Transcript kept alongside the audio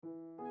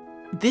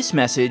This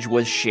message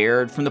was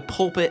shared from the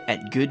pulpit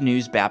at Good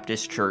News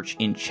Baptist Church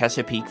in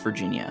Chesapeake,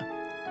 Virginia.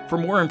 For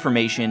more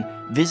information,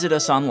 visit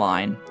us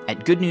online at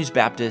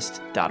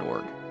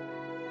goodnewsbaptist.org.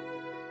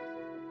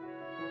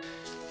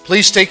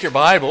 Please take your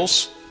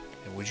Bibles,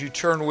 and would you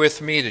turn with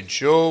me to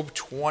Job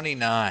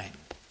 29.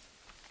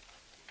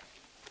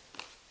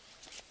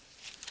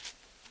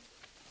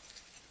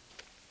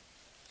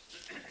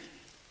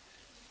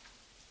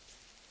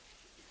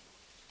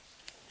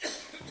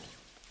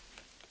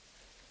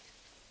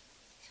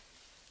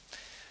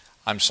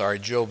 I'm sorry,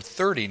 Job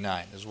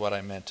 39 is what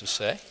I meant to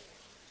say.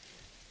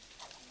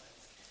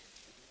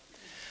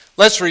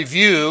 Let's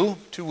review.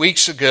 2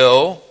 weeks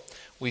ago,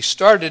 we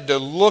started to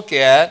look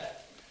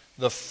at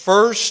the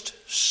first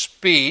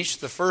speech,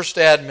 the first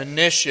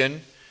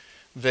admonition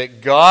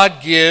that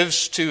God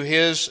gives to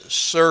His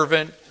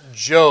servant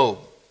Job.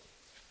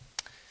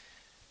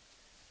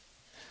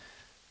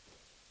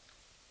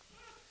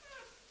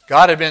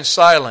 God had been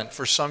silent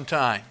for some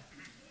time.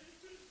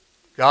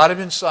 God had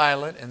been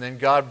silent, and then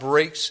God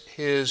breaks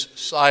His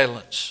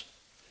silence.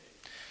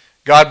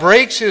 God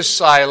breaks His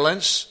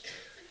silence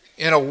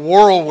in a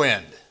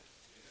whirlwind.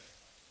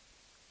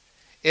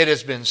 It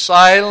has been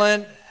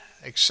silent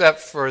except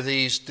for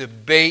these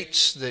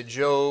debates that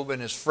Job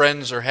and his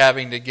friends are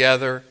having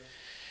together.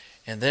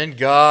 And then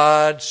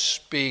God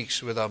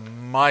speaks with a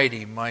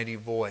mighty, mighty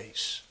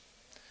voice.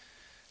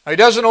 Now, He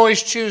doesn't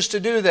always choose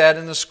to do that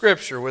in the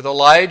Scripture. With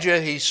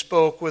Elijah, He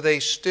spoke with a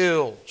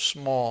still,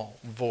 small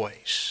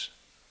voice.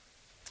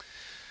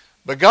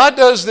 But God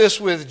does this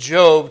with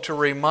Job to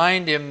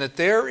remind him that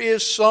there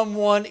is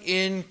someone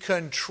in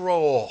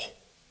control.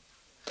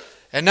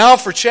 And now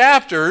for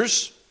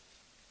chapters,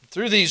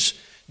 through these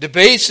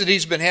debates that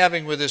he's been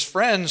having with his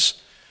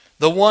friends,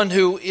 the one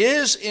who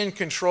is in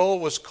control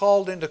was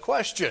called into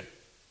question.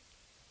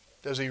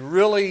 Does he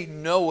really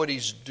know what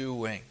he's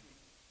doing?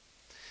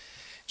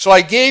 So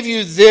I gave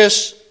you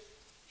this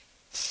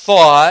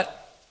thought.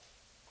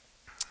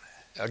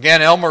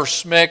 Again, Elmer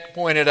Smick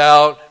pointed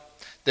out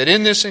that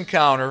in this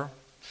encounter,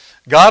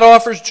 God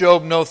offers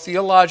Job no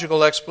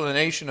theological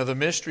explanation of the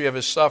mystery of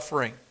his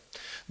suffering.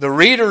 The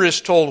reader is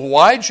told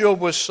why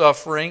Job was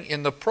suffering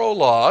in the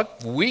prologue.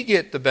 We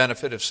get the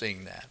benefit of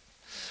seeing that.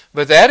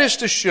 But that is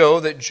to show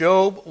that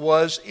Job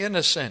was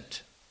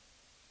innocent.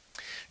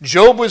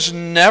 Job was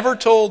never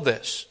told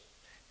this.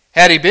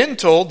 Had he been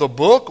told, the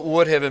book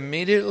would have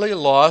immediately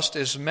lost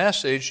its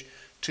message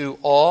to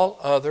all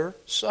other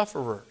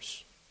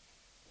sufferers.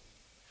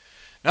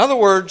 In other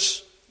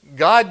words,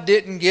 God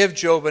didn't give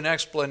Job an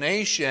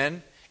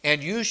explanation,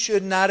 and you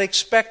should not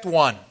expect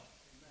one.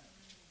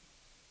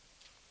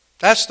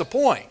 That's the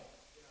point.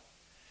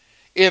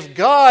 If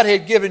God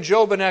had given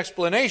Job an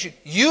explanation,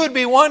 you would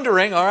be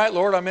wondering, all right,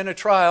 Lord, I'm in a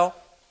trial.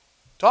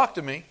 Talk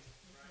to me.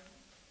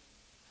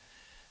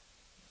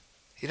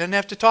 He doesn't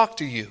have to talk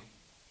to you,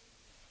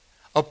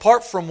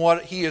 apart from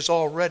what He has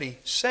already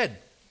said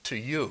to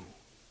you.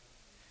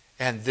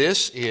 And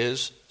this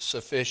is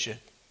sufficient.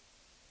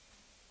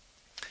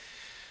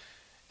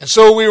 And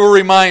so we were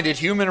reminded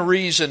human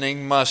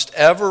reasoning must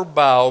ever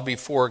bow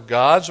before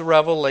God's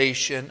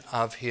revelation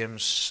of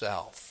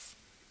Himself.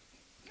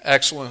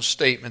 Excellent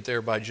statement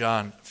there by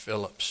John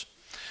Phillips.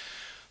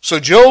 So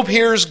Job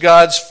hears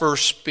God's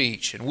first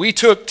speech. And we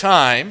took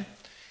time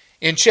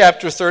in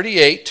chapter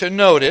 38 to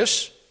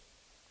notice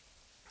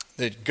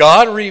that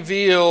God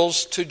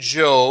reveals to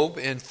Job,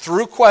 and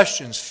through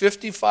questions,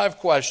 55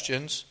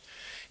 questions,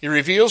 He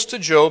reveals to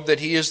Job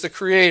that He is the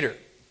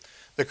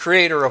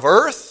Creator of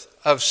earth,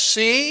 of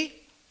sea,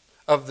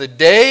 of the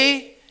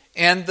day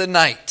and the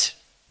night.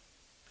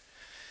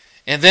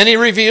 And then He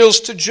reveals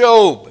to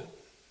Job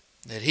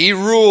that He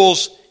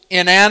rules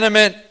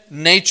inanimate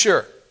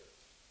nature,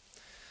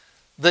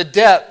 the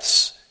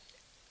depths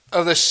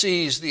of the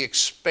seas, the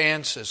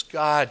expanses.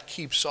 God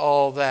keeps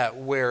all that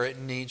where it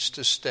needs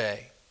to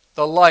stay.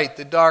 The light,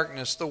 the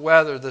darkness, the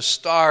weather, the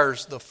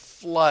stars, the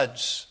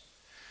floods.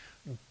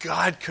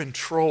 God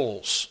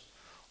controls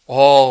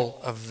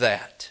all of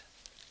that.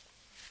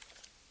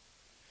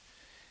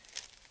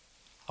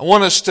 I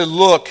want us to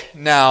look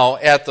now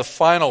at the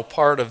final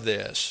part of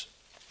this,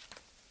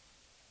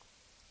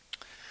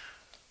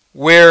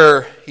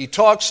 where he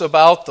talks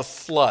about the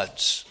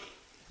floods.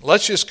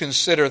 Let's just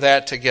consider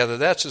that together.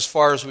 That's as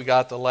far as we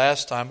got the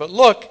last time. But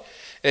look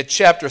at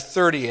chapter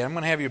 38. I'm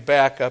going to have you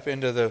back up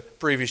into the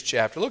previous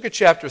chapter. Look at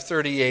chapter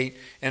 38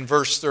 and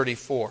verse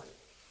 34.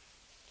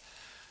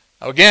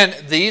 Now again,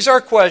 these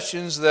are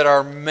questions that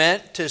are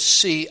meant to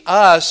see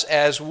us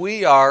as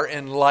we are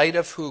in light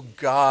of who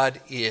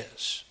God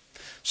is.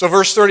 So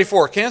verse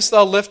 34, canst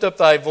thou lift up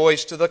thy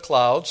voice to the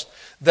clouds,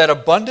 that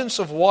abundance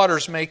of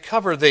waters may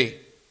cover thee?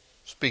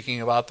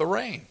 Speaking about the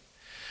rain.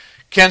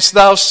 Canst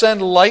thou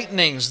send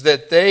lightnings,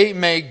 that they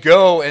may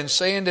go and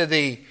say unto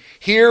thee,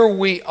 here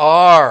we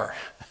are?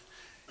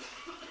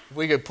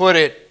 We could put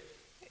it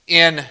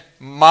in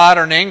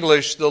modern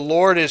English, the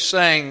Lord is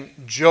saying,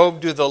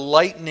 Job, do the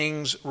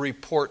lightnings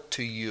report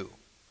to you?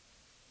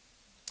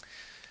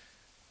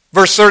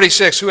 Verse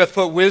 36, who hath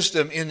put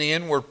wisdom in the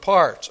inward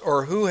parts,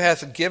 or who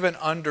hath given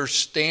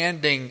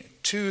understanding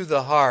to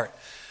the heart?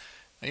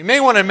 Now, you may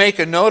want to make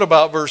a note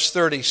about verse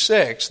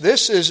 36.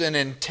 This is an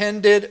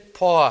intended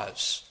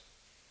pause.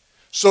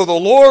 So the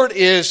Lord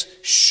is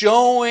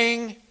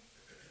showing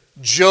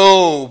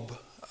Job,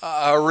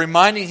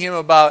 reminding him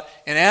about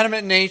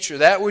inanimate nature,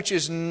 that which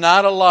is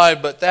not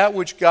alive, but that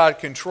which God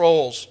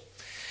controls.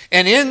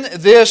 And in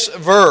this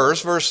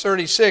verse, verse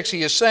 36,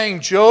 he is saying,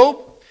 Job,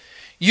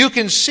 you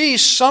can see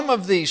some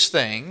of these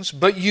things,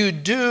 but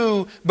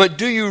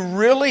do you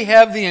really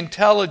have the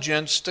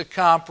intelligence to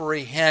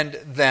comprehend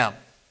them?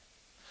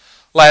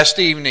 Last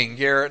evening,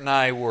 Garrett and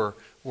I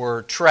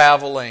were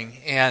traveling,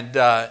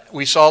 and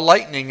we saw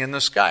lightning in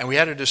the sky. We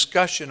had a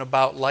discussion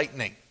about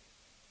lightning.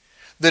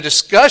 The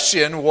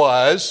discussion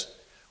was,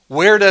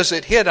 where does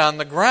it hit on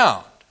the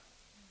ground?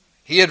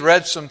 He had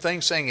read some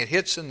things saying it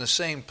hits in the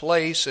same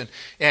place,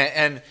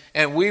 and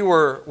we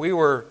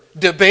were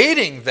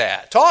debating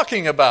that,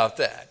 talking about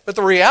that. But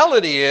the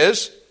reality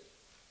is,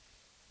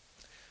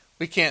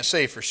 we can't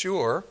say for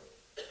sure.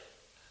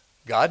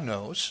 God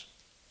knows.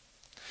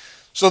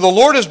 So the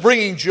Lord is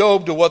bringing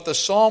Job to what the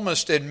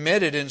psalmist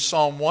admitted in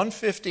Psalm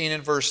 115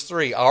 and verse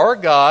 3. Our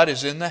God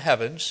is in the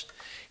heavens.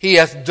 He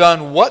hath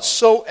done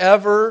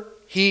whatsoever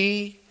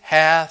He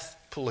hath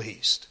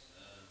pleased.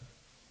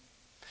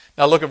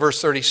 Now look at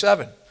verse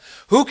 37.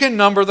 Who can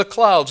number the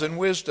clouds in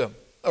wisdom?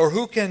 Or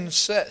who can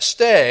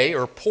stay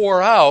or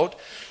pour out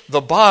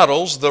the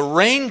bottles, the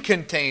rain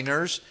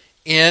containers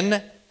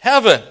in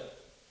heaven?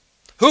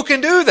 Who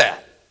can do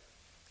that?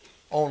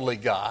 Only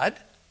God.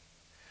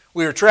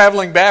 We were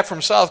traveling back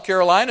from South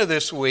Carolina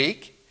this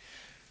week.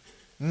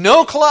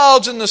 No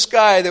clouds in the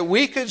sky that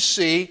we could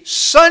see,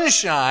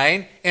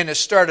 sunshine, and it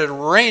started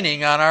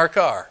raining on our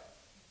car.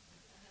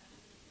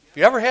 Have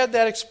you ever had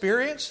that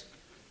experience?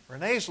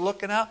 Renee's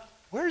looking out.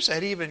 Where's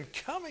that even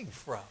coming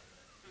from?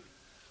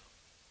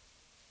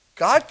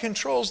 God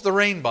controls the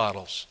rain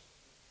bottles.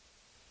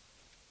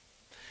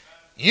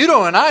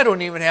 You and I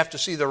don't even have to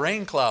see the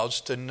rain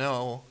clouds to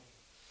know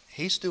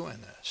He's doing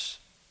this.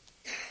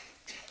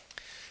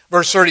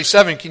 Verse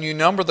 37, can you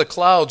number the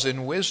clouds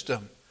in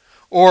wisdom?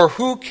 Or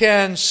who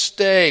can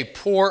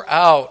pour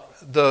out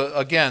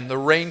the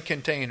rain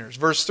containers?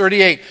 Verse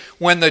 38,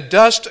 when the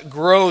dust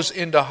grows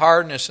into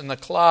hardness and the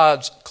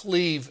clouds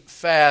cleave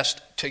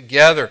fast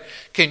together.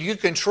 Can you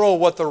control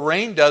what the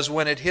rain does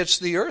when it hits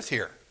the earth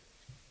here?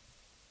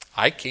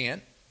 I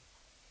can't.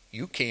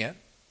 You can't.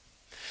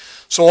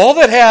 So all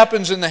that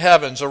happens in the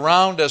heavens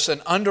around us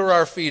and under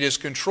our feet is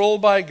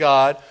controlled by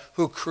God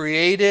who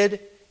created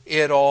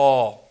it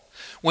all.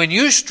 When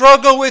you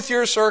struggle with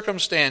your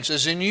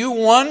circumstances and you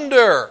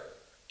wonder,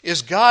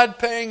 is God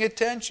paying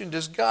attention?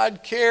 Does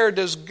God care?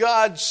 Does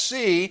God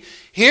see?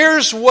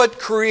 Here's what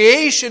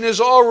creation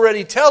is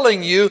already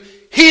telling you.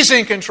 He's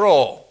in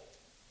control.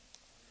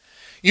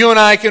 You and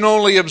I can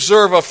only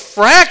observe a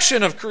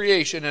fraction of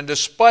creation, and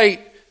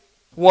despite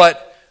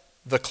what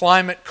the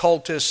climate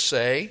cultists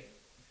say,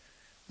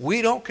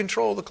 we don't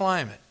control the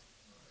climate.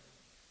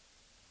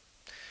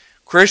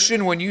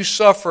 Christian, when you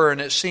suffer and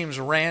it seems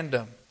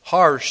random,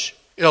 harsh,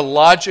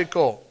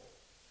 illogical,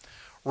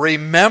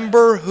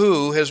 remember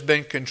who has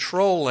been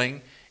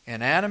controlling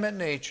inanimate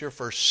nature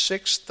for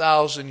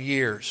 6,000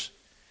 years,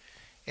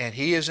 and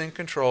He is in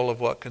control of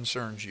what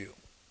concerns you.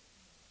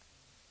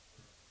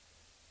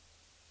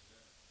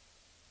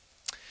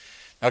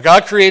 Now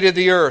God created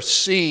the earth,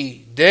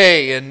 sea,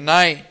 day and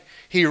night.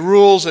 He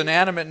rules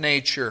inanimate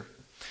nature.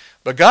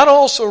 But God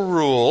also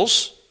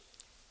rules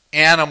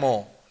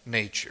animal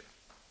nature.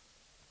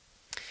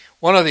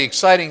 One of the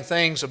exciting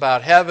things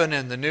about heaven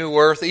and the new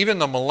earth, even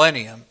the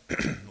millennium,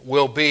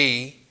 will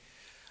be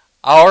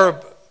our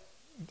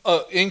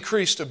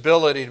increased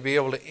ability to be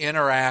able to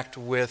interact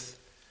with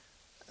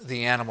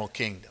the animal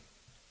kingdom.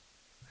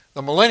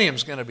 The millennium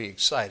is going to be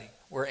exciting.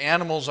 Where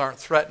animals aren't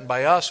threatened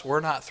by us,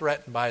 we're not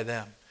threatened by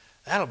them.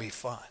 That'll be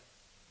fun.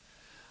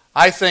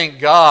 I thank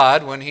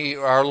God,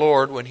 our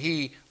Lord, when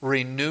He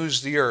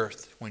renews the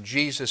earth, when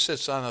Jesus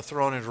sits on the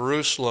throne in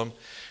Jerusalem,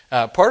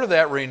 part of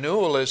that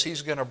renewal is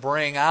He's going to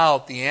bring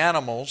out the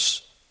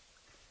animals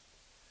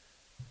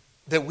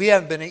that we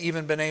haven't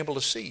even been able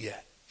to see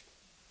yet.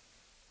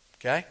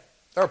 Okay?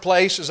 There are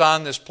places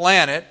on this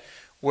planet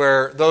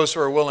where those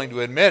who are willing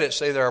to admit it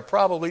say there are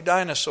probably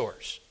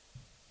dinosaurs.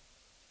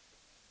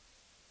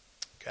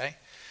 Okay?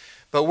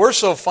 But we're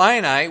so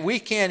finite, we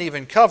can't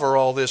even cover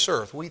all this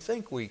earth. We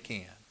think we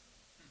can.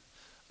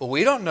 But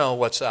we don't know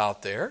what's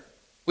out there.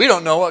 We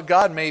don't know what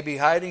God may be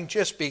hiding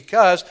just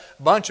because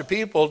a bunch of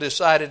people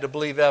decided to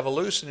believe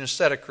evolution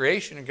instead of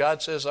creation. And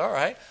God says, all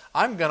right,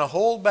 I'm going to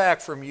hold back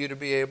from you to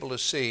be able to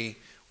see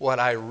what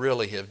I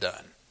really have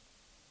done.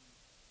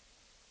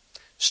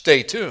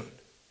 Stay tuned.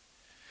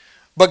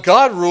 But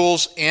God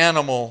rules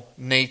animal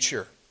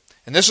nature.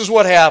 And this is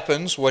what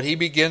happens, what He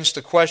begins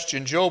to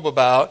question Job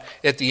about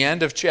at the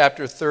end of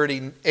chapter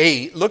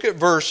 38. Look at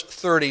verse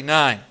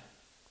 39.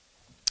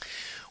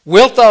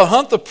 Wilt thou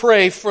hunt the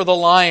prey for the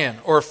lion,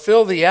 or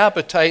fill the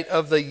appetite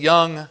of the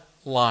young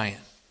lion?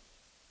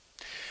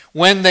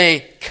 When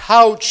they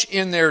couch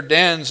in their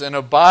dens and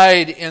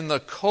abide in the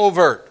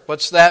covert.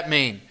 What's that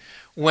mean?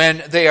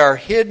 When they are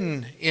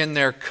hidden in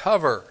their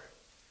cover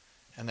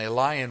and they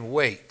lie in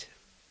wait.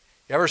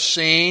 You ever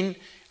seen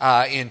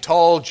in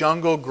tall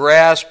jungle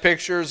grass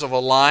pictures of a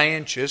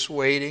lion just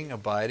waiting,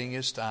 abiding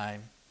his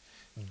time?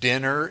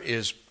 Dinner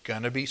is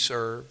going to be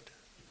served.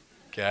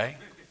 Okay?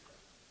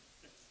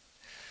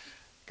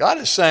 God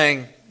is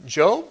saying,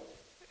 Job,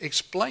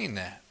 explain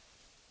that.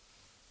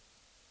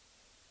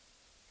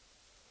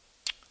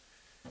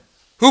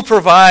 Who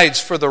provides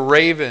for the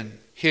raven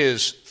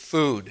his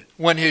food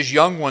when his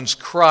young ones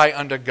cry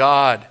unto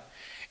God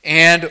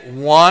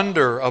and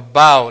wander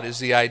about, is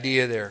the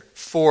idea there,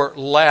 for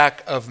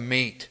lack of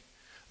meat?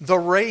 The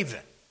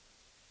raven.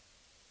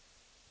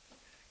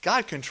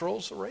 God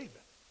controls the raven.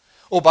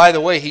 Oh, by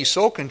the way, he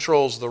so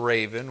controls the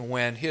raven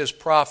when his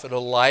prophet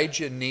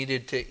Elijah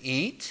needed to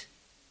eat.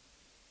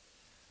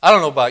 I don't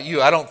know about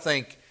you. I don't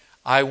think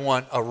I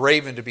want a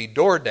raven to be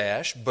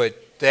DoorDash, but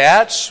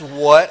that's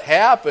what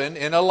happened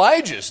in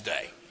Elijah's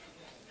day.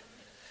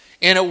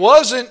 And it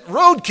wasn't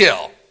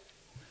roadkill.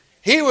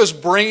 He was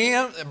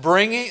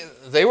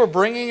they were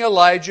bringing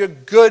Elijah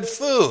good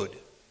food.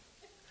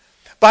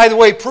 By the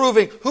way,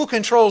 proving who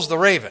controls the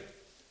raven?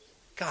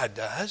 God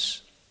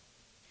does.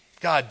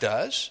 God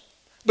does.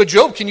 But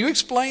Job, can you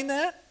explain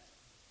that?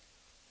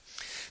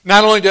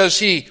 Not only does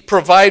he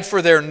provide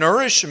for their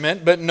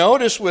nourishment, but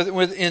notice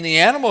within the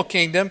animal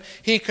kingdom,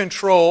 he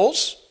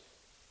controls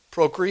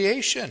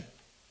procreation.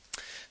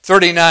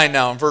 39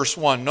 now in verse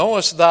 1.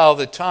 Knowest thou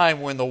the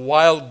time when the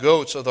wild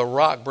goats of the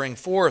rock bring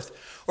forth?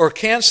 Or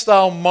canst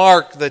thou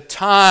mark the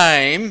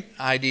time,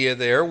 idea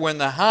there, when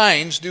the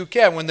hinds do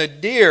calve, when the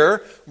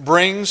deer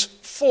brings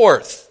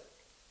forth?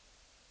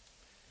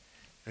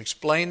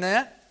 Explain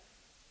that?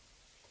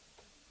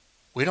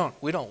 We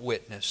don't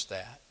witness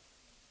that.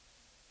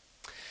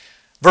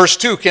 Verse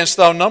 2, canst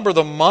thou number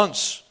the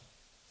months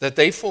that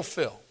they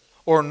fulfill?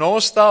 Or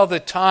knowest thou the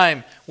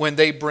time when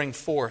they bring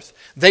forth?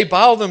 They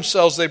bow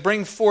themselves, they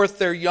bring forth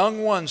their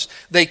young ones.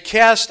 They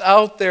cast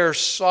out their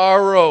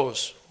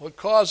sorrows. What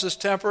causes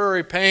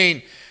temporary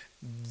pain?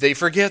 They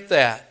forget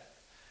that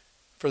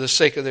for the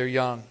sake of their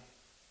young.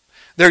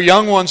 Their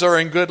young ones are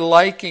in good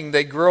liking.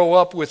 They grow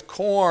up with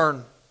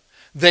corn.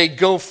 They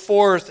go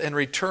forth and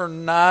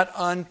return not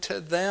unto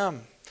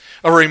them.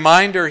 A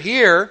reminder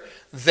here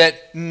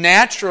that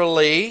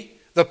naturally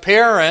the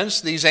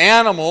parents, these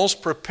animals,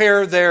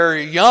 prepare their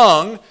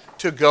young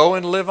to go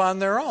and live on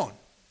their own.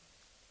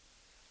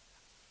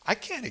 I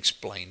can't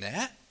explain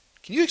that.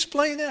 Can you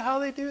explain that, how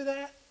they do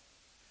that?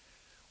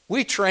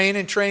 We train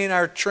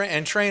our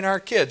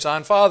kids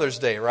on Father's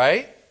Day,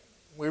 right?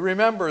 We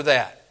remember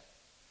that.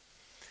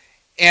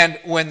 And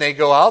when they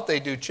go out,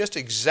 they do just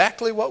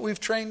exactly what we've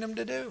trained them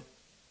to do.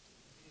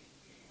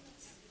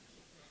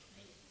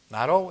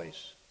 Not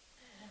always.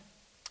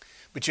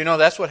 But you know,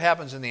 that's what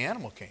happens in the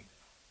animal kingdom.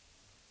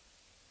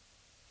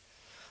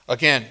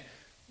 Again,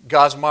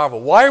 God's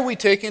marvel. Why are we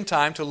taking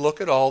time to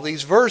look at all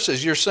these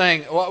verses? You're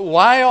saying,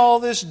 why all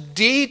this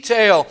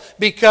detail?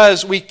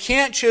 Because we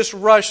can't just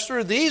rush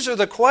through. These are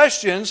the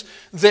questions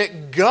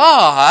that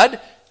God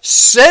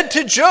said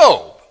to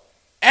Job.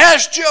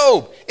 Ask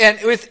Job. And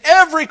with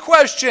every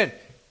question,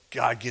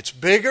 God gets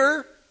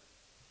bigger,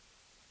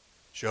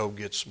 Job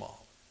gets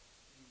small.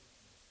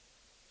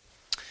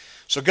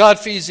 So God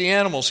feeds the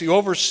animals. He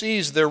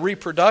oversees their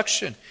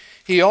reproduction.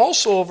 He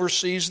also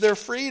oversees their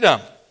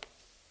freedom.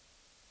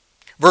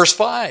 Verse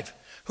 5,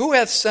 who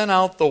hath sent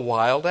out the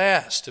wild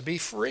ass to be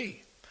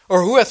free?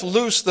 Or who hath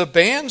loosed the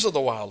bands of the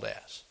wild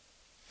ass?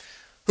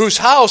 Whose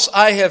house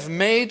I have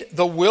made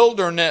the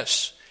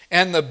wilderness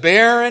and the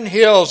barren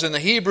hills. In the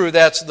Hebrew,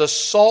 that's the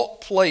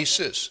salt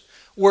places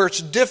where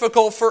it's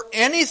difficult for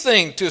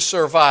anything to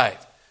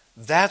survive.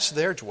 That's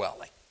their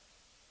dwelling.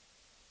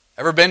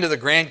 Ever been to the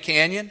Grand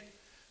Canyon?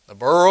 The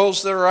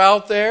burrows that are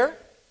out there?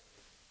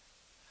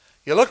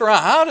 You look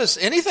around, how does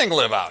anything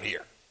live out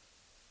here?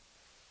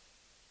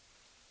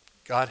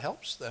 God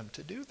helps them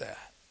to do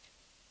that.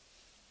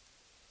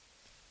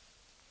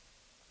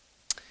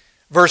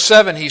 Verse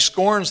 7, he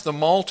scorns the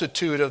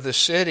multitude of the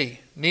city,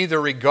 neither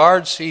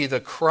regards he the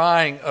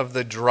crying of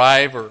the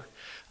driver.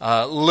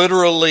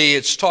 Literally,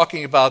 it's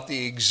talking about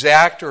the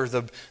exactor,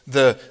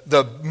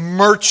 the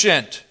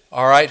merchant,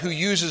 all right, who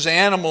uses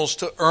animals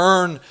to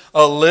earn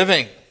a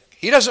living.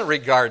 He doesn't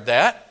regard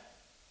that.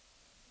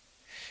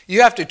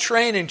 You have to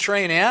train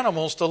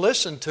animals to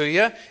listen to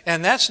you,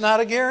 and that's not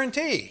a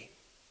guarantee.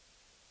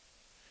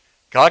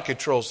 God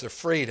controls their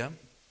freedom.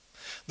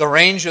 The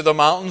range of the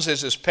mountains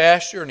is his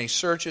pasture, and he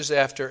searches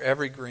after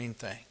every green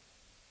thing.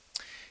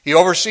 He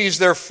oversees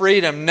their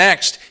freedom.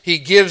 Next, he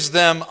gives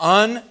them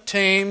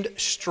untamed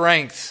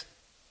strength.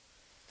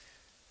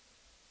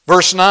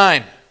 Verse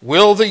 9,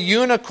 will the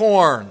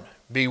unicorn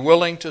be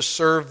willing to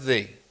serve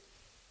thee?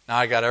 Now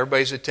I got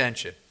everybody's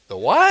attention. The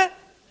what?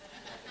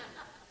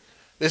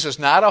 This is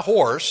not a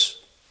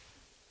horse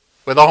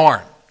with a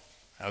horn.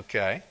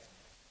 Okay.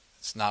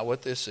 It's not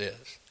what this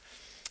is.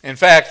 In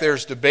fact,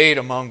 there's debate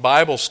among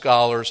Bible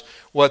scholars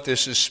what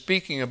this is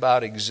speaking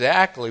about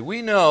exactly.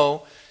 We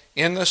know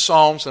in the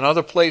Psalms and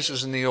other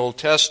places in the Old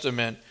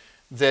Testament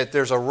that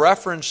there's a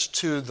reference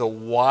to the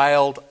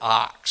wild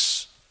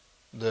ox.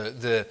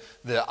 The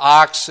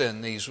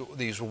oxen,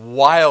 these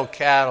wild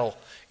cattle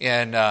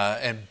in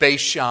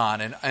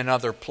Bashan and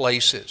other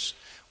places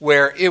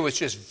where it was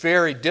just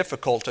very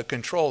difficult to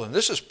control them.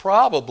 This is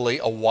probably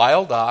a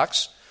wild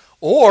ox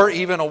or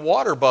even a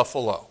water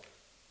buffalo.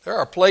 There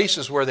are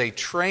places where they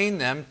train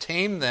them,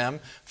 tame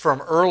them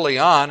from early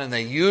on, and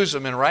they use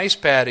them in rice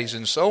paddies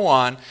and so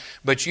on.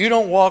 But you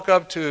don't walk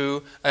up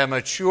to a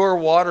mature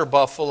water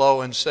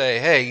buffalo and say,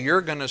 hey,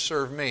 you're going to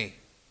serve me.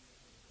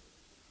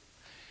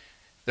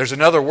 There's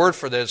another word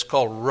for that. It's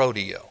called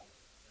rodeo.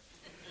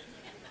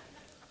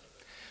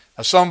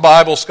 Now, some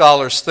Bible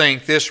scholars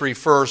think this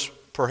refers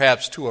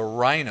perhaps to a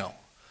rhino.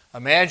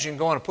 Imagine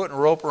going and putting a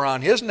rope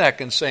around his neck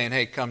and saying,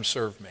 hey, come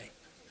serve me.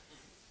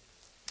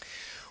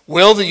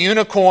 Will the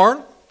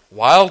unicorn,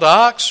 wild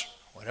ox,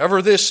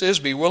 whatever this is,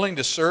 be willing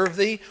to serve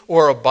thee,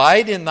 or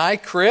abide in thy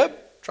crib?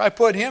 Try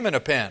put him in a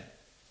pen.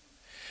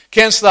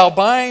 Canst thou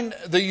bind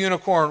the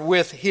unicorn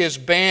with his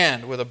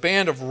band, with a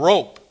band of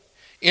rope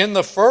in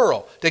the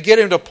furrow, to get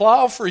him to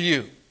plow for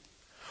you?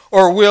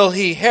 Or will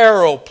he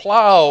harrow,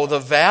 plow the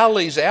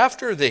valleys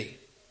after thee?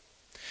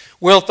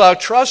 Wilt thou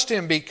trust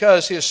him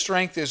because his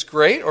strength is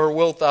great, or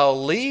wilt thou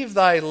leave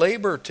thy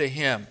labor to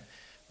him?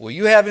 Will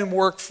you have him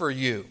work for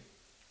you?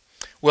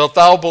 Wilt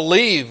thou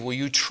believe, will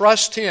you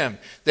trust him,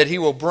 that he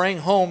will bring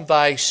home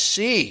thy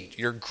seed,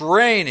 your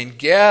grain, and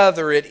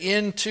gather it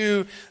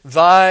into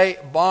thy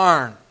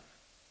barn?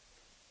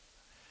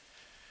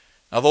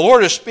 Now the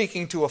Lord is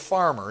speaking to a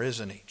farmer,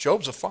 isn't he?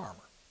 Job's a farmer.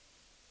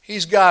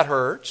 He's got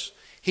herds.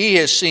 He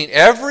has seen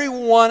every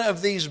one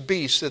of these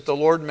beasts that the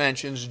Lord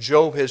mentions.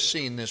 Job has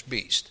seen this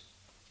beast.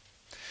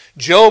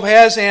 Job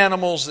has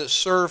animals that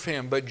serve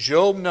him, but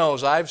Job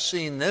knows, I've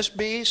seen this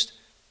beast.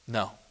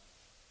 No.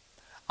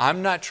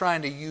 I'm not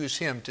trying to use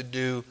him to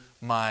do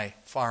my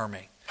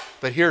farming.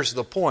 But here's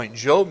the point.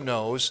 Job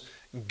knows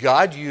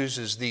God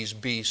uses these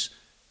beasts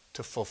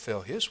to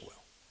fulfill his will.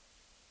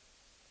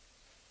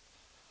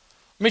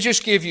 Let me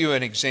just give you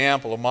an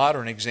example, a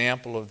modern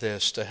example of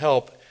this to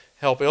help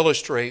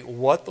illustrate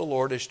what the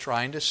Lord is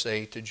trying to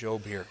say to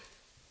Job here.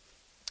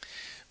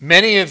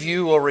 Many of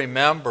you will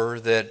remember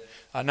that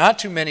not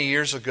too many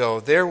years ago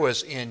there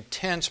was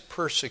intense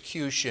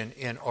persecution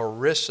in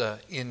Orissa,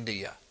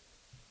 India.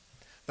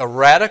 The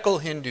radical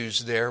Hindus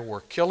there were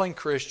killing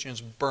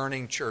Christians,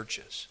 burning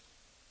churches.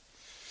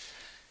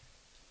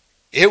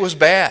 It was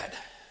bad.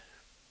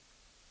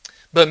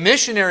 But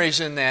missionaries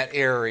in that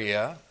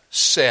area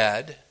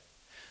said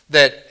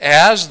that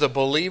as the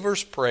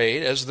believers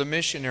prayed, as the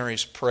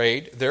missionaries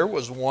prayed, there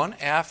was one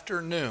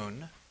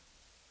afternoon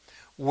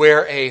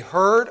where a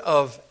herd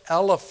of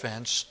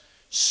elephants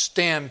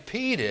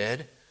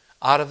stampeded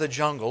out of the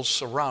jungles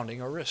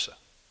surrounding Orissa.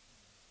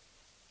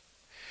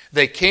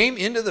 They came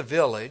into the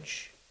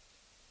village.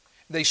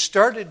 They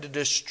started to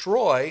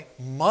destroy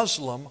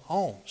Muslim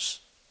homes,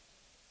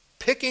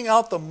 picking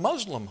out the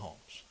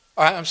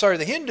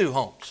the Hindu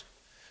homes.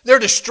 They're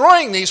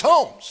destroying these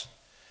homes.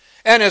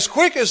 And as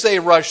quick as they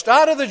rushed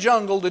out of the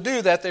jungle to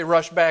do that, they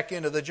rushed back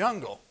into the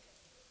jungle.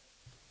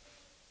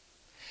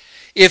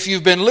 If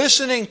you've been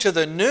listening to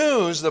the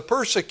news, the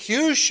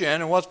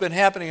persecution and what's been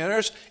happening on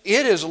earth,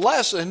 it has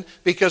lessened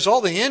because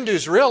all the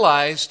Hindus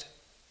realized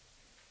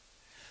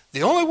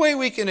the only way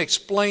we can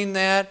explain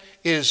that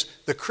is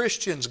the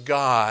Christians'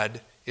 God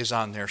is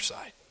on their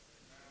side.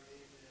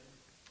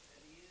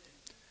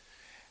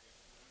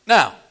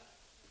 Now,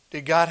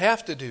 did God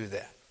have to do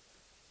that?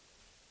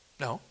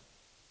 No.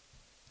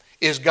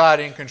 Is God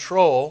in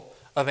control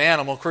of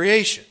animal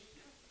creation?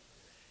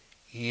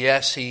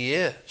 Yes, He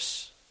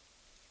is.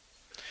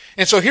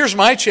 And so here's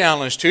my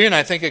challenge to you, and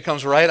I think it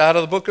comes right out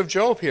of the book of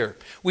Job here.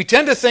 We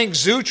tend to think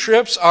zoo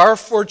trips are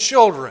for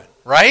children,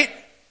 right?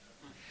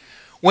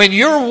 When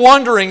you're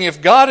wondering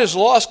if God has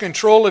lost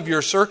control of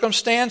your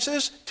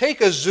circumstances,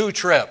 take a zoo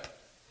trip.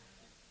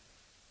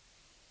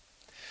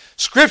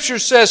 Scripture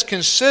says,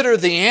 consider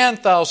the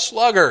ant, thou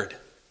sluggard.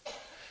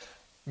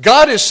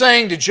 God is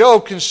saying to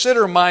Job,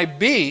 consider my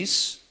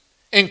beasts,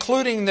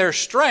 including their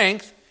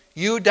strength,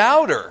 you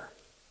doubter.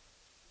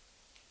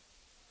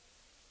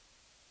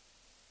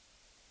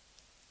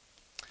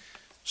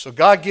 So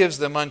God gives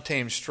them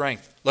untamed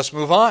strength. Let's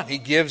move on. He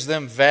gives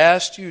them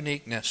vast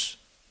uniqueness.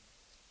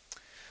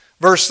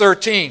 Verse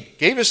 13,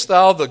 gavest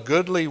thou the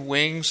goodly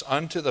wings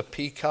unto the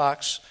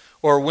peacocks,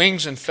 or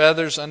wings and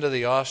feathers unto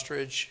the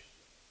ostrich?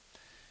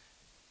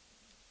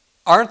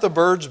 Aren't the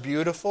birds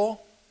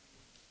beautiful?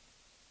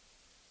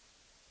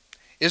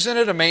 Isn't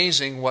it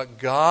amazing what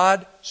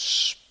God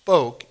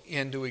spoke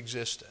into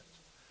existence?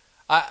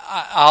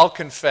 I'll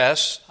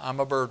confess, I'm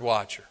a bird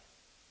watcher.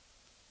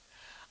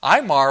 I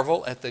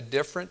marvel at the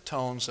different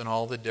tones and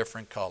all the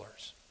different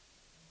colors.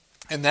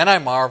 And then I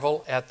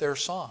marvel at their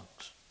songs.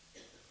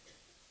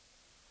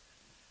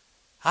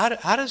 How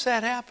does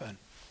that happen?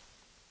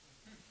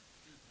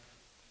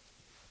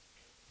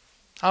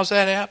 How's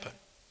that happen?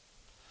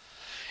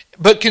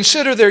 But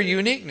consider their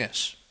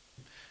uniqueness.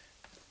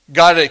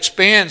 God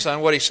expands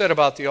on what he said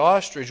about the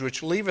ostrich,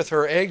 which leaveth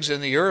her eggs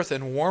in the earth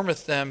and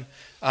warms them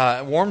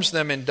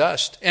in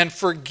dust, and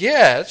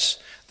forgets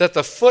that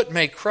the foot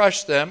may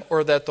crush them,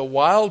 or that the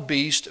wild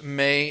beast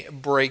may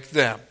break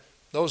them.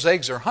 Those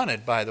eggs are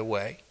hunted, by the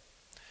way.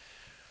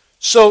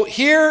 So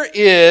here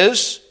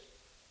is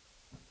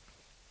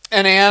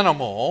an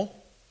animal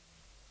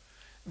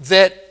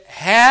that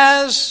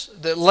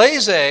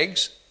lays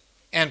eggs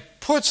and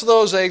puts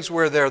those eggs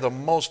where they're the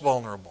most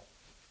vulnerable.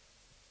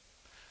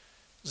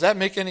 Does that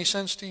make any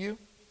sense to you?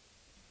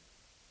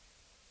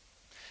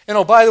 And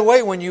oh, by the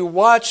way, when you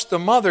watch the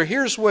mother,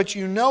 here's what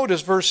you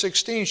notice, verse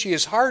 16. She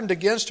is hardened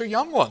against her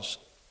young ones,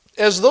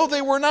 as though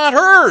they were not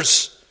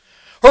hers.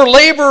 Her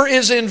labor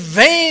is in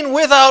vain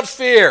without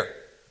fear.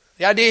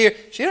 The idea here,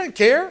 she doesn't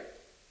care.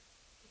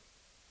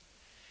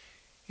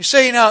 You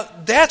say, now,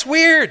 that's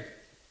weird.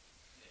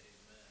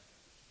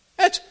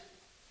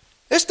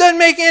 This doesn't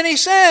make any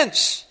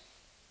sense.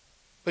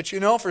 But you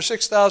know, for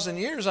 6,000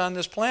 years on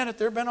this planet,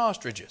 there have been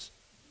ostriches.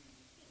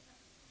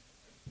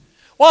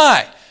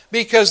 Why?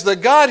 Because the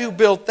God who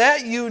built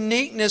that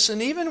uniqueness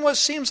and even what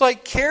seems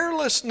like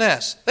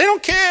carelessness, they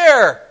don't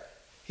care.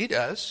 He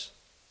does.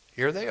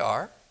 Here they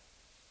are.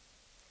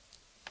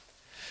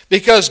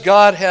 Because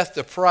God hath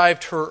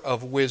deprived her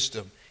of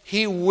wisdom,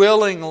 he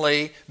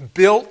willingly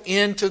built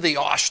into the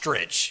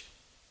ostrich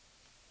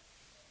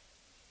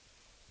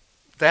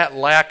that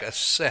lack of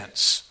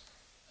sense.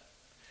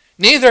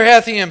 Neither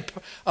hath he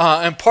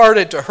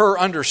imparted to her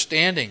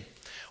understanding.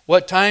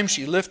 What time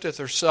she lifteth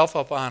herself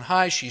up on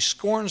high, she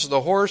scorns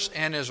the horse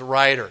and his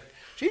rider.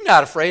 She's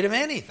not afraid of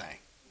anything.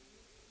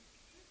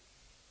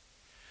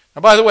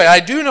 Now, by the way,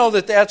 I do know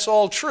that that's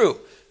all true.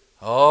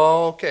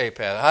 Okay,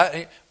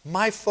 Pat.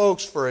 My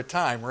folks for a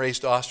time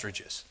raised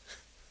ostriches.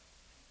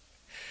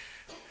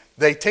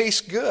 They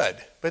taste good,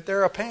 but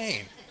they're a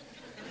pain.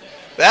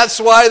 That's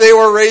why they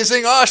were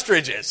raising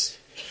ostriches.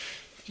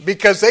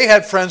 Because they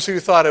had friends who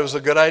thought it was a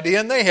good idea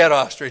and they had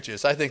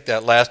ostriches. I think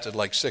that lasted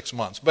like 6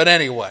 months. But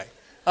anyway,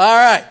 all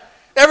right.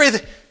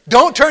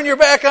 Don't turn your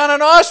back on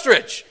an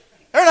ostrich.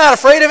 They're not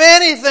afraid of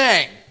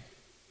anything.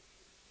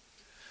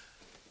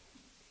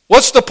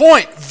 What's the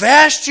point?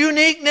 Vast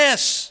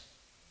uniqueness.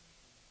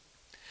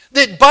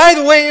 That, by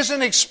the way,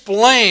 isn't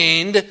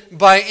explained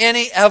by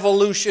any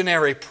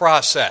evolutionary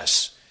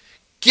process.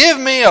 Give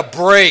me a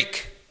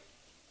break.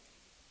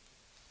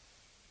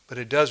 But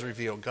it does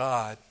reveal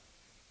God.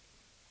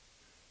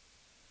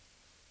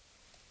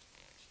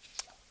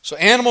 So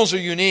animals are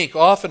unique,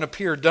 often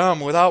appear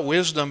dumb without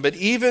wisdom, but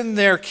even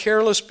their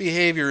careless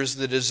behavior is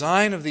the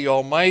design of the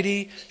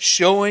Almighty,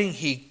 showing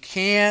He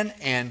can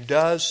and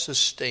does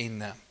sustain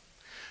them.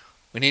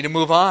 We need to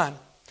move on.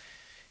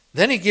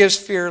 Then He gives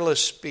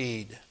fearless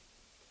speed.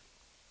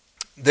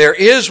 There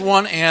is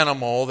one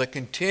animal that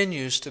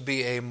continues to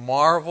be a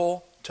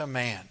marvel to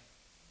man.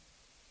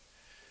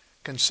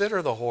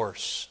 Consider the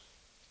horse.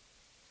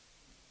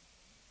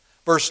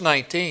 Verse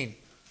 19.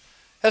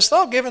 Hast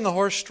thou given the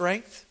horse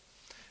strength?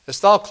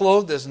 Hast thou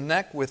clothed his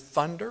neck with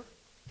thunder?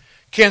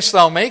 Canst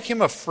thou make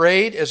him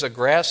afraid as a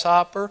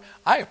grasshopper?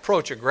 I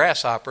approach a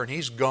grasshopper and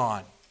he's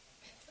gone.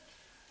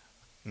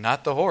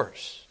 Not the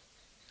horse.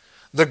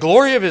 The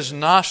glory of his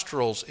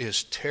nostrils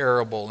is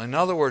terrible. In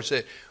other words,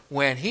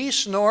 when he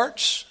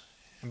snorts,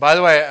 and by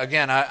the way,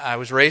 again, I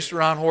was raised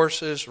around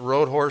horses,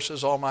 rode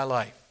horses all my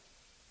life.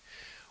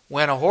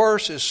 When a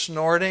horse is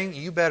snorting,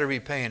 you better be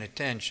paying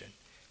attention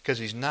because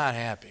he's not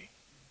happy.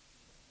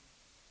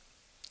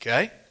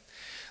 Okay?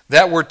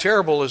 That word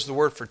terrible is the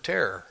word for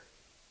terror.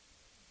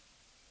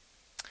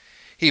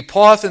 He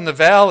paweth in the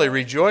valley,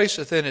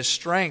 rejoiceth in his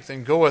strength,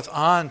 and goeth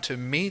on to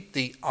meet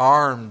the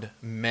armed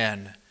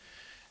men.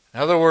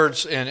 In other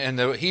words, and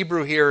the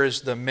Hebrew here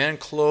is the men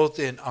clothed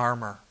in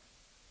armor.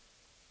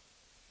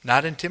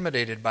 Not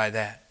intimidated by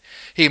that.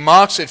 He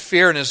mocks at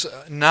fear and is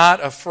not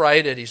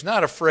affrighted. He's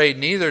not afraid,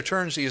 neither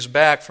turns he his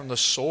back from the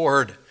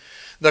sword.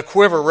 The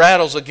quiver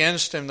rattles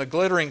against him, the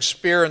glittering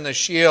spear and the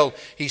shield.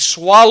 He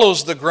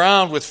swallows the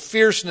ground with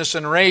fierceness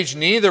and rage.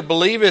 Neither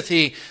believeth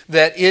he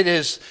that it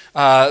is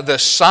the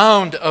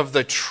sound of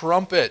the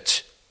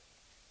trumpet.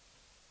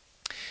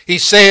 He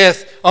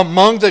saith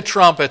among the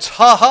trumpets,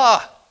 ha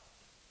ha.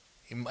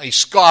 He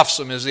scoffs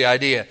them is the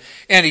idea.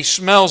 And he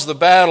smells the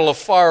battle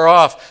afar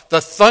off,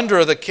 the thunder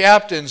of the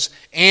captains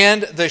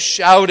and the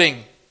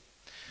shouting.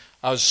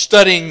 I was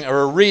studying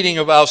or reading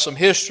about some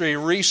history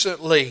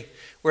recently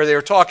where they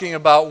were talking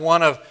about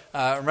one of,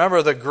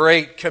 remember the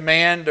great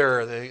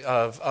commander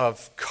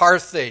of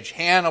Carthage,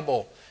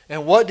 Hannibal.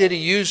 And what did he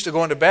use to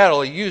go into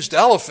battle? He used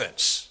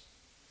elephants.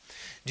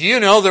 Do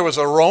you know there was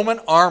a Roman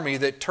army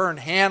that turned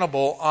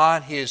Hannibal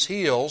on his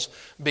heels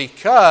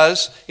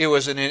because it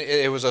was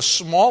a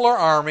smaller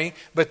army,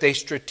 but they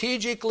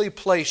strategically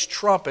placed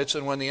trumpets,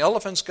 and when the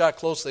elephants got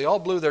close, they all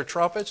blew their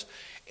trumpets,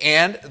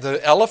 and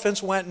the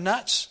elephants went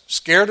nuts,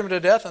 scared them to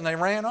death, and they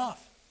ran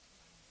off.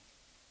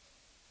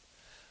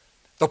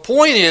 The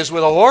point is,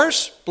 with a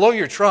horse, blow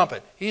your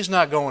trumpet. He's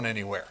not going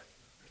anywhere.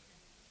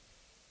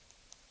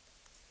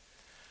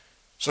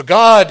 So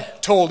God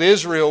told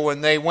Israel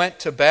when they went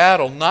to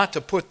battle not to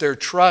put their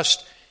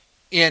trust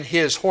in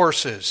his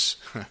horses.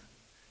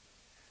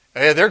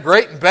 Hey, they're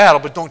great in battle,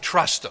 but don't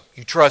trust them.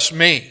 You trust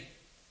me.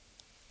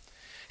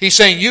 He's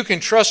saying, you can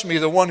trust me,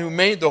 the one who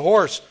made the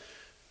horse.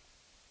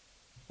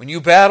 When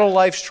you battle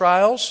life's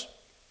trials,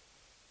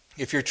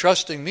 if you're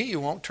trusting me, you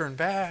won't turn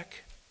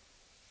back.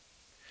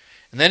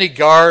 And then he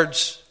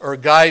guides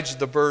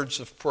the birds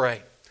of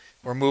prey.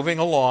 We're moving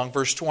along.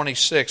 Verse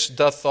 26,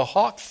 doth the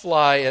hawk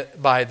fly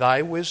by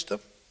thy wisdom,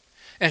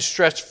 and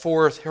stretch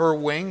forth her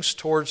wings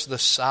towards the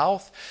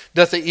south?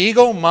 Doth the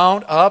eagle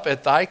mount up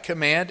at thy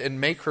command, and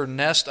make her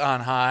nest on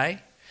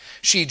high?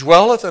 She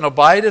dwelleth and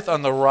abideth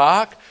on the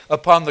rock,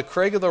 upon the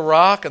crag of the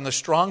rock and the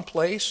strong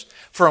place,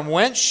 from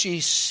whence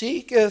she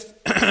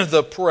seeketh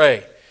the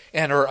prey,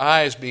 and her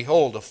eyes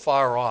behold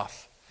afar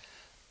off.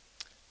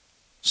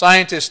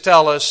 Scientists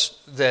tell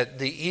us that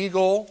the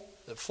eagle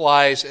that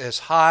flies as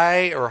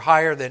high or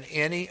higher than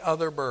any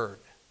other bird,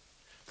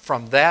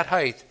 from that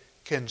height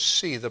can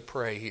see the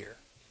prey here.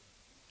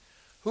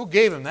 Who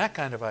gave him that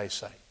kind of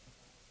eyesight?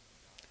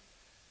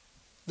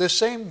 The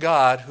same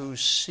God who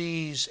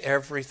sees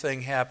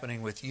everything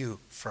happening with you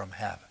from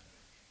heaven.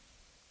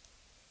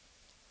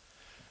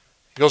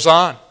 He goes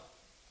on.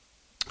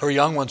 Her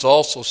young ones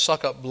also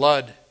suck up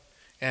blood,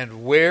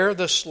 and where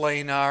the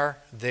slain are,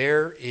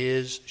 there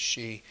is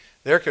she.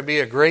 There can be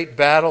a great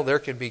battle, there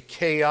can be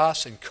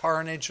chaos and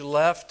carnage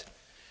left,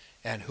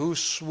 and who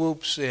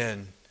swoops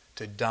in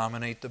to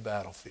dominate the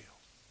battlefield?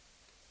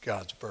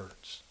 God's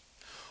birds.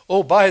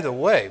 Oh, by the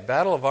way,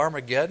 Battle of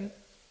Armageddon,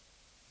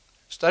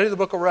 study the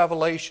book of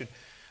Revelation.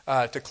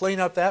 To clean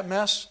up that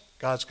mess,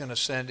 God's going to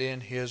send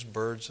in his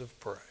birds of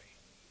prey.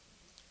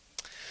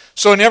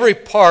 So in every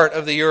part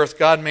of the earth,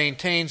 God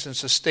maintains and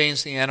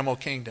sustains the animal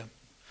kingdom.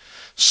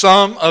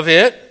 Some of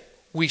it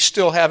we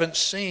still haven't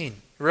seen.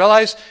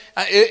 Realize,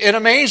 it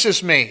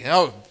amazes me.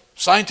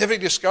 Scientific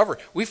discovery.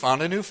 We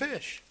found a new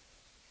fish.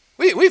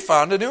 We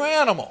found a new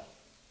animal.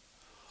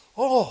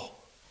 Oh,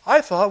 I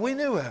thought we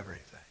knew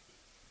everything.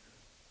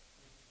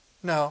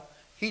 No,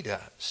 he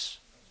does.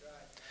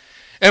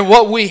 And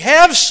what we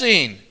have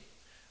seen,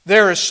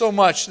 there is so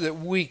much that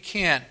we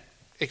can't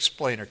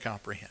explain or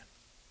comprehend.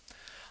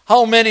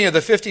 How many of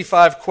the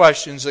 55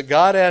 questions that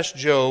God asked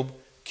Job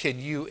can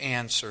you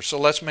answer? So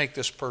let's make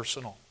this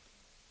personal.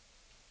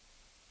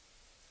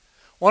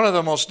 One of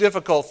the most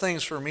difficult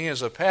things for me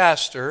as a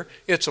pastor,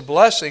 it's a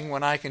blessing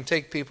when I can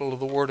take people to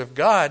the Word of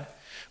God,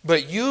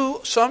 but you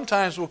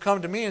sometimes will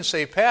come to me and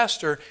say,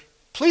 Pastor,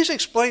 please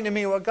explain to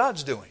me what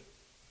God's doing.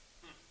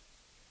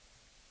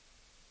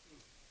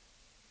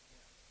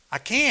 I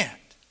can't.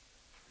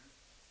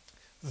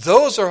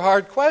 Those are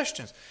hard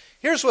questions.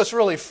 Here's what's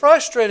really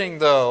frustrating,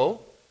 though.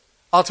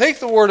 I'll take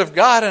the Word of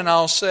God and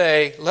I'll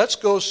say, let's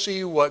go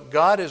see what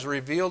God has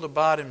revealed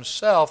about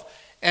himself.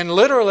 And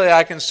literally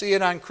I can see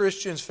it on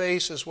Christians'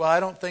 faces. Well, I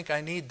don't think I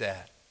need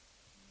that.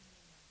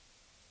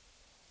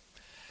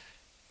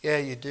 Yeah,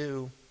 you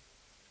do.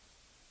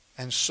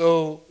 And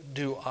so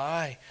do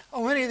I.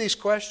 How many of these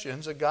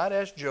questions that God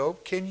asked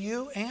Job can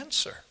you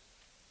answer?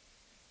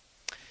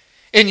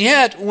 And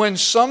yet, when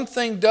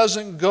something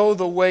doesn't go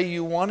the way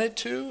you want it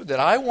to,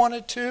 that I want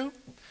it to,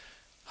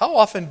 how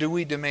often do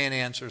we demand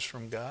answers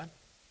from God?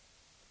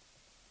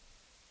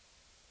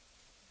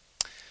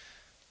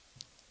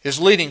 His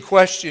leading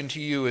question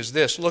to you is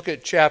this. Look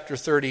at chapter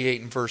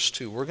 38 and verse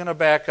 2. We're going to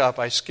back up.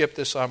 I skipped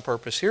this on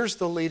purpose. Here's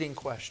the leading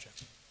question.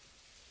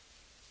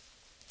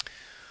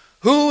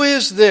 Who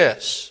is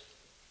this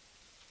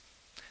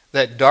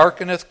that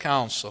darkeneth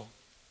counsel?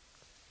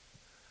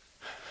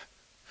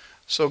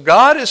 So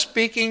God is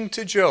speaking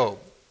to Job.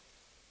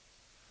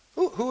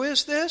 Who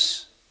is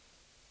this?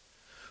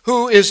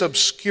 Who is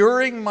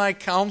obscuring my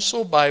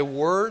counsel by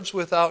words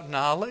without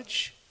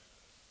knowledge?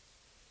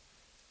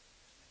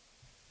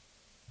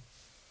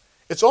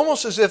 It's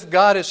almost as if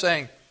God is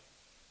saying,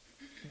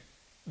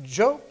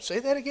 Job, say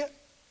that again.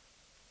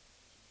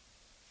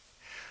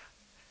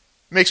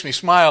 Makes me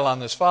smile on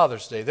this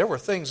Father's Day. There were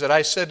things that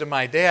I said to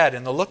my dad,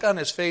 and the look on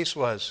his face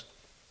was,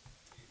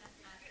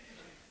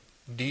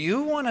 do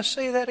you want to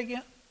say that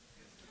again?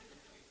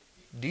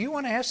 Do you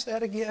want to ask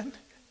that again?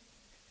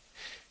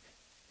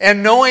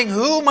 And knowing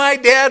who my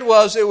dad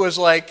was, it was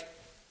like,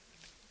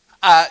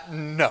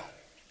 no.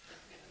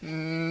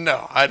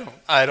 No,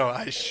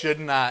 I should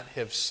not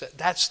have said.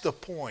 That's the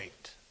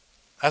point.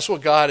 That's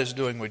what God is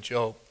doing with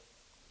Job.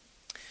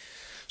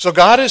 So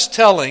God is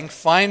telling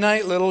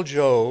finite little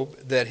Job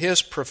that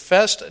his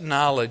professed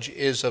knowledge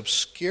is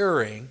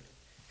obscuring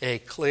a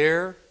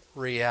clear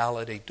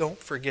reality. Don't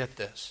forget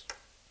this.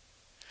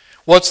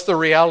 What's the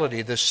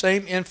reality? The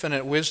same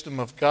infinite wisdom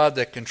of God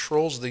that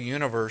controls the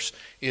universe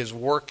is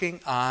working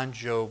on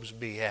Job's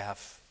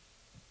behalf.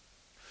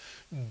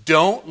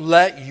 Don't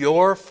let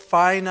your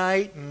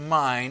finite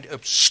mind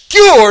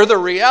obscure the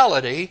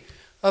reality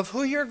of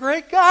who your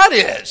great God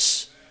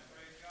is.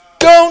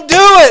 Don't do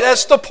it.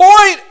 That's the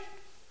point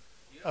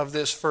of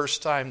this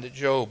first time that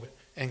Job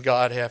and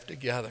God have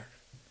together.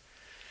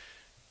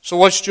 So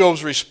what's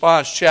Job's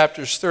response?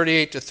 Chapters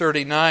 38 to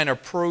 39 are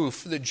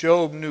proof that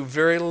Job knew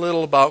very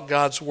little about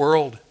God's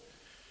world.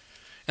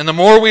 And the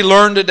more we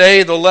learn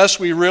today, the less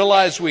we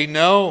realize we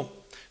know.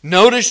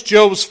 Notice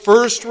Job's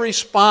first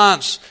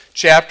response,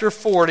 chapter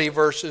 40,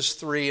 verses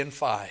 3 and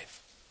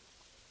 5.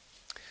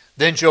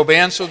 Then Job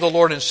answered the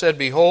Lord and said,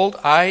 Behold,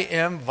 I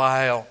am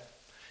vile.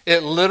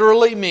 It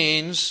literally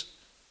means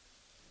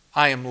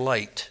I am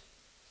light.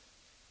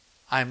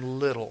 I'm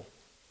little.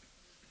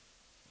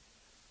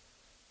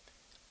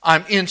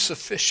 I'm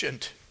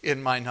insufficient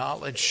in my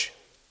knowledge.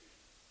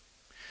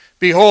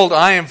 Behold,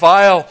 I am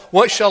vile.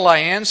 What shall I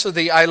answer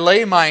thee? I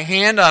lay my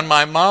hand on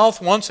my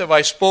mouth. Once have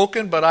I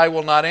spoken, but I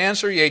will not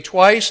answer. Yea,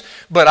 twice,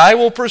 but I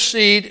will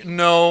proceed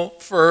no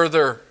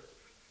further.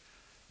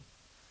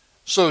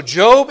 So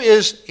Job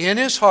is in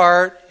his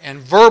heart and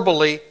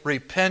verbally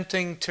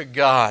repenting to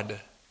God.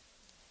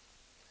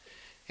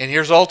 And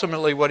here's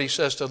ultimately what he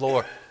says to the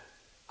Lord.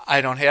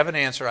 I don't have an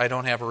answer. I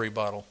don't have a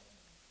rebuttal.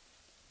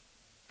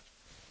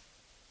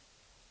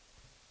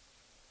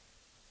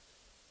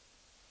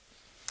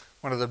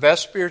 One of the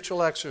best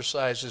spiritual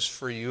exercises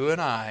for you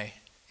and I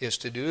is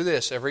to do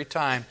this every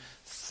time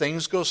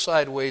things go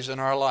sideways in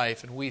our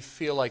life and we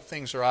feel like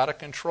things are out of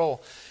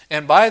control.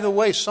 And by the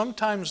way,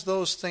 sometimes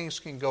those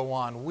things can go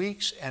on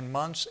weeks and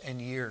months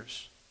and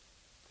years.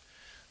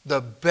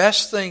 The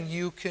best thing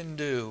you can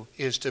do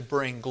is to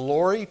bring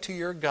glory to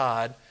your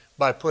God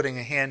by putting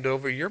a hand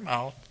over your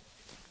mouth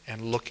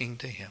and looking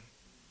to Him.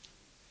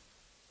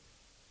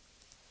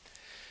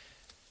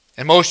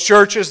 In most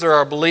churches, there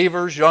are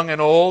believers, young and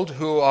old,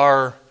 who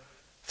are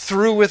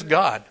through with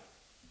God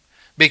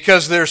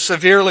because their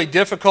severely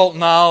difficult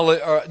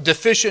knowledge, or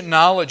deficient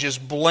knowledge is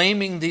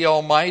blaming the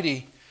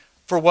Almighty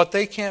for what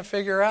they can't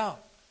figure out.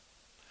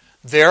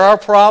 There are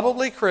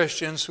probably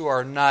Christians who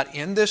are not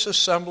in this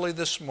assembly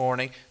this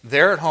morning.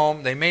 They're at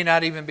home. They may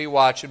not even be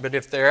watching, but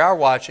if they are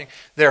watching,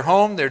 they're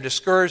home, they're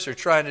discouraged, they're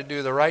trying to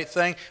do the right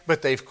thing,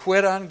 but they've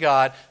quit on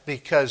God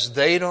because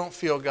they don't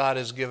feel God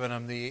has given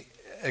them the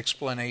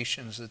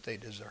explanations that they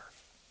deserve.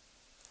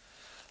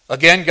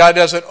 Again, God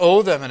doesn't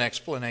owe them an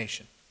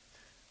explanation.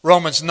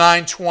 Romans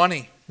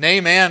 9:20,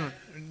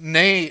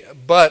 Nay,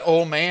 but,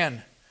 O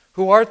man,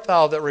 who art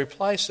thou that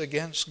repliest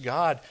against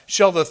God?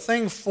 Shall the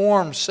thing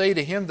formed say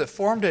to him that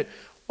formed it,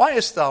 Why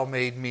hast thou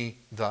made me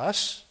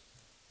thus?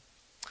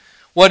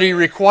 What he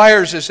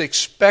requires is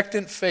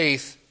expectant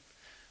faith,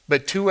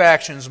 but two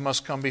actions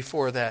must come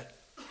before that.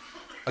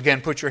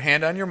 Again, put your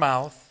hand on your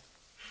mouth,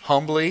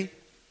 humbly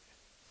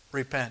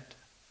repent.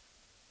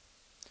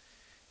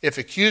 If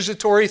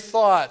accusatory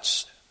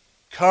thoughts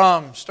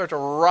start to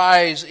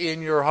rise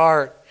in your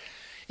heart,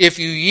 if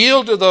you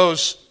yield to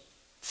those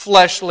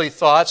fleshly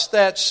thoughts,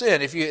 that's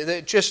sin.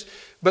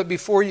 But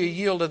before you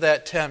yield to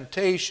that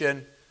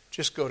temptation,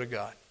 just go to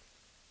God.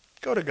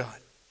 Go to God.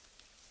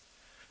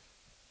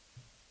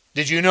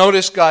 Did you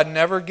notice God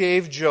never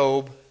gave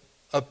Job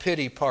a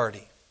pity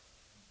party?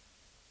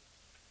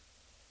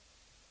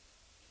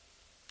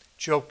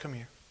 Job, come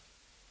here.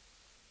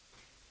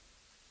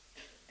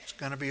 It's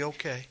going to be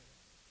okay.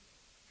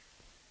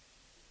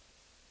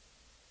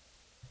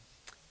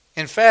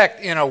 In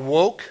fact, in a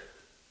woke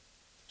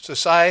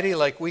society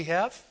like we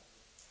have,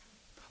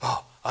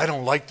 I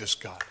don't like this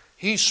God.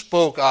 He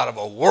spoke out of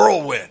a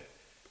whirlwind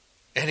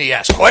and he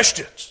asked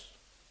questions.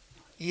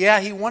 Yeah,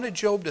 he wanted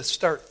Job to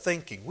start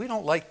thinking. We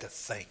don't like to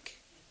think.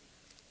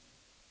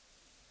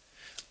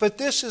 But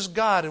this is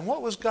God, and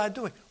what was God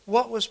doing?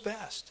 What was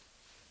best?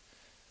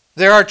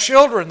 There are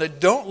children that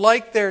don't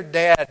like their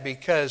dad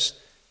because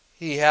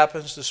he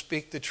happens to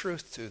speak the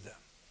truth to them.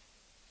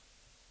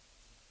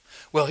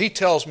 Well, he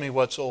tells me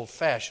what's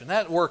old-fashioned.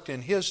 That worked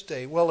in his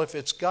day. Well, if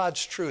it's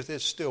God's truth,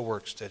 it still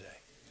works today.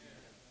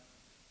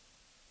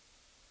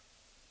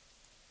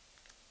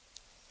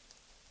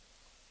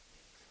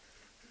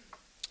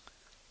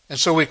 And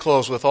so we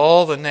close with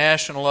all the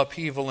national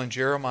upheaval in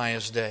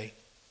Jeremiah's day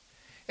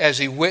as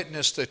he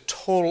witnessed the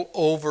total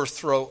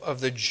overthrow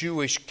of the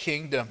Jewish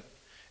kingdom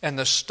and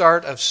the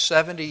start of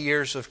 70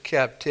 years of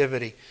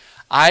captivity.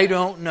 I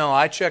don't know.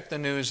 I check the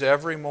news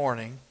every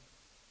morning.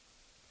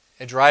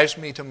 It drives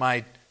me to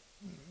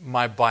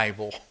my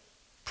Bible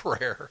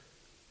prayer.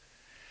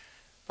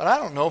 But I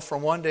don't know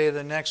from one day to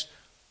the next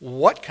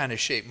what kind of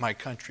shape my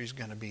country's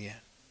going to be in.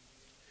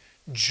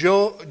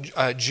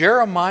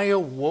 Jeremiah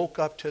woke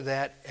up to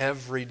that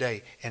every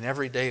day. And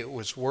every day it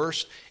was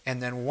worse.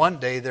 And then one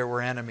day there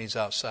were enemies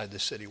outside the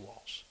city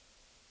walls.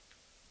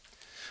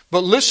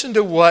 But listen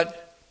to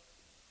what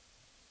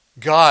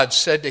God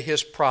said to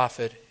his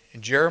prophet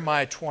in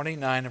Jeremiah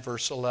 29 and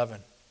verse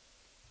 11.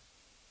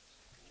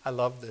 I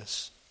love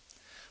this.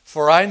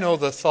 For I know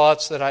the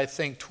thoughts that I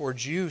think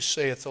towards you,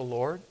 saith the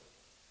Lord.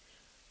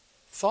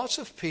 Thoughts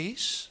of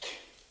peace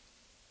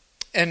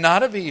and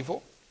not of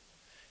evil,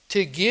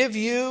 to give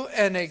you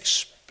an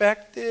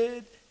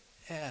expected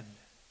end.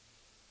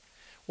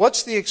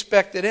 What's the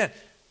expected end?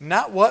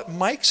 Not what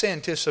Mike's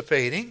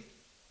anticipating.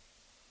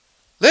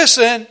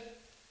 Listen,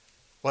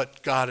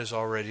 what God has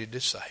already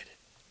decided.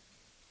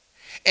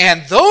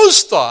 And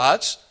those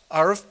thoughts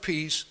are of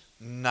peace,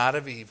 not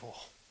of evil.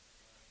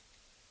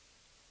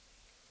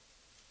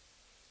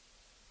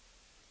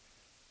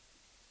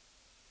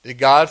 Did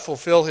God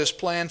fulfill His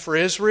plan for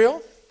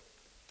Israel?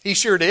 He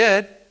sure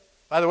did.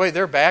 By the way,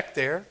 they're back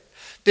there.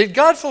 Did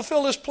God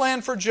fulfill His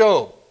plan for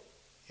Job?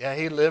 Yeah,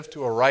 he lived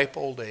to a ripe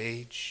old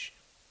age.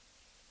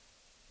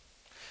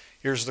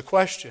 Here's the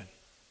question.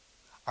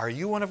 Are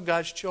you one of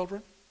God's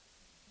children?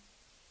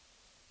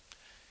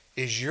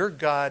 Is your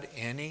God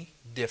any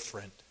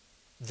different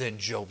than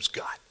Job's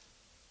God?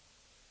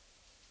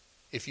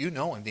 If you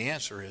know Him, the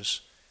answer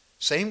is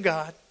same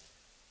God,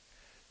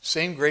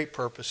 same great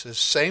purposes,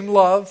 same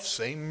love,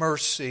 same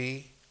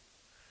mercy,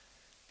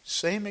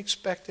 same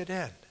expected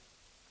end.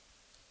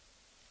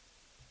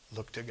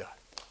 Look to God.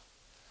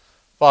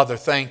 Father,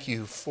 thank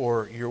you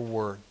for your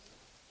word.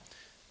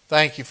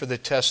 Thank you for the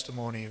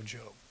testimony of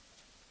Job.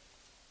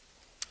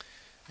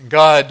 And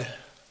God,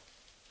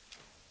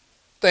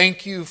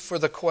 thank you for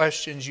the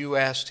questions you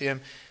asked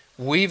him.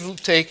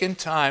 We've taken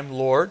time,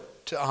 Lord,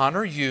 to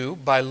honor you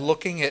by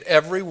looking at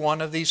every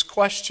one of these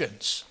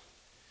questions.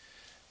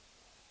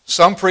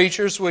 Some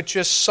preachers would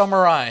just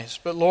summarize,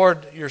 but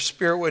Lord, your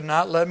Spirit would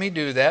not let me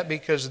do that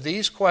because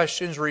these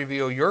questions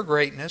reveal your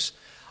greatness,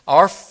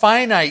 our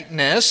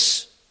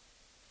finiteness,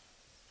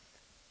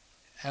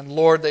 and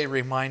Lord, they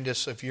remind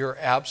us of your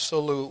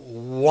absolute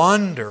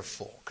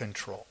wonderful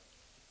control.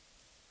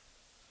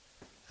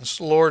 And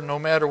so, Lord, no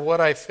matter what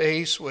I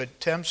face, what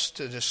attempts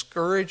to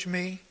discourage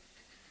me,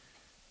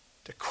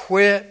 to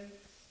quit,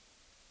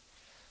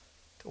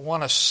 to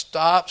want to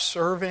stop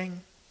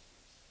serving,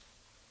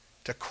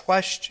 to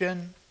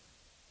question,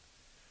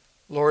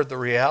 Lord, the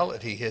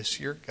reality is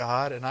you're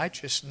God, and I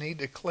just need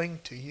to cling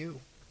to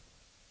you.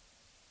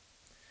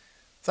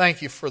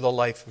 Thank you for the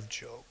life of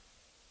Job.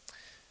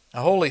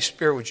 Now, Holy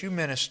Spirit, would you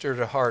minister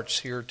to hearts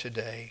here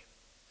today?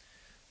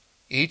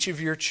 Each of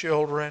your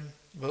children,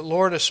 but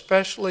Lord,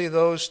 especially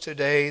those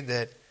today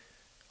that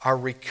are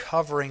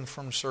recovering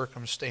from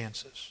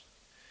circumstances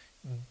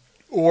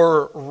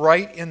or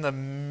right in the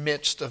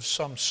midst of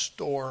some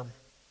storm.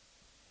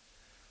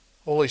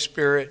 Holy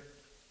Spirit,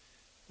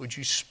 would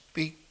you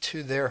speak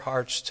to their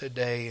hearts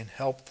today and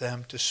help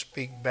them to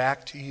speak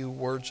back to you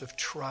words of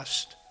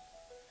trust?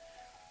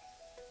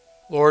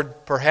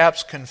 Lord,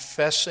 perhaps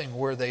confessing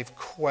where they've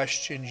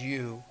questioned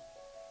you,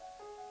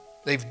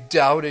 they've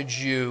doubted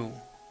you,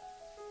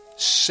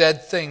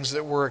 said things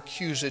that were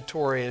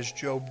accusatory as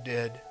Job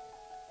did.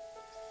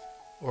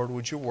 Lord,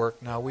 would you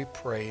work now, we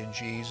pray in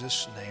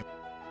Jesus' name.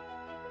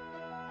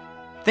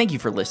 Thank you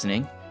for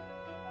listening.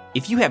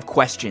 If you have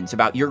questions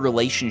about your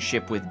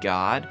relationship with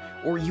God,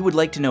 or you would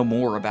like to know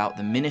more about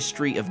the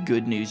ministry of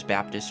Good News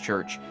Baptist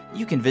Church,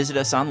 you can visit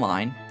us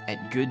online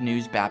at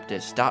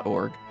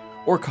goodnewsbaptist.org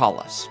or call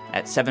us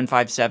at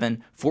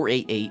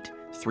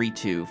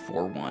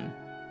 757-488-3241.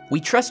 We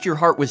trust your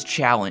heart was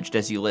challenged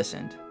as you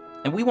listened,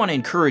 and we want to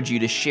encourage you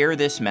to share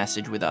this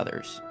message with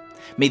others.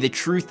 May the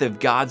truth of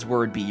God's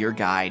Word be your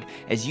guide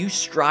as you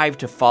strive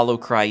to follow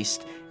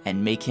Christ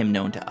and make Him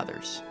known to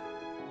others.